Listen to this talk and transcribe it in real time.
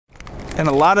In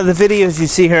a lot of the videos you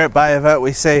see here at Buy a Vet,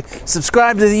 we say,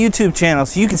 subscribe to the YouTube channel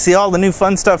so you can see all the new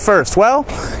fun stuff first. Well,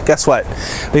 guess what?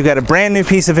 We've got a brand new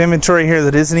piece of inventory here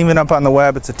that isn't even up on the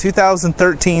web. It's a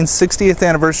 2013 60th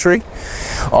anniversary.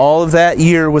 All of that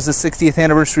year was the 60th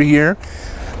anniversary year.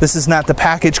 This is not the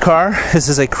package car. This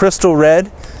is a crystal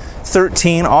red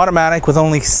 13 automatic with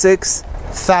only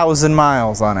 6,000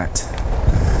 miles on it.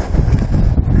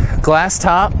 Glass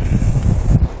top.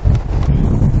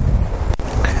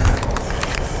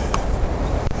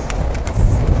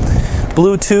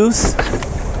 Bluetooth,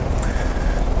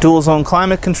 dual zone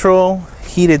climate control,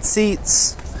 heated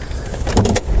seats,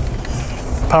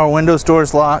 power windows,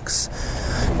 doors, locks,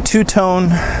 two-tone,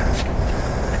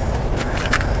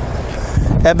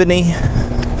 ebony,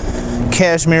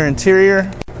 cashmere interior,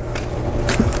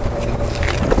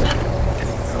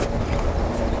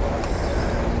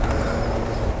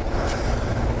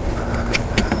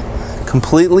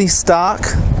 completely stock.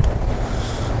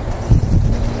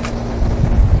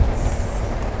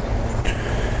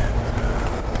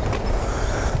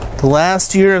 The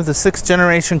last year of the 6th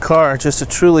generation car, just a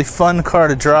truly fun car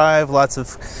to drive, lots of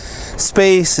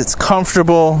space, it's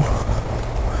comfortable,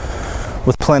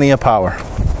 with plenty of power.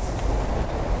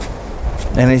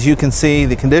 And as you can see,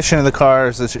 the condition of the car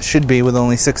is as it should be with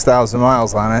only 6,000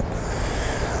 miles on it.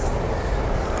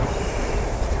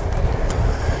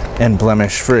 And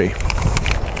blemish free.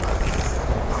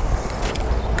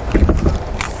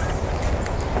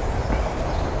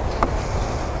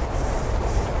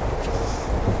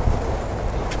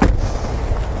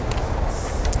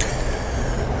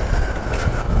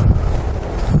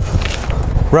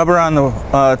 Rubber on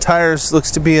the tires looks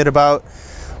to be at about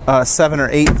 7 or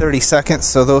 8 32nds,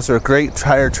 so those are great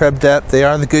tire tread depth. They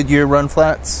are the Goodyear run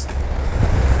flats.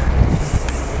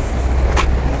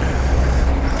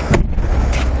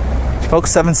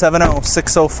 Folks,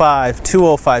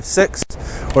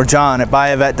 770-605-2056 or John at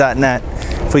buyavet.net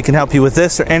if we can help you with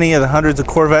this or any of the hundreds of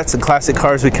Corvettes and classic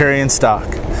cars we carry in stock.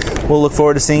 We'll look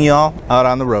forward to seeing you all out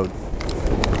on the road.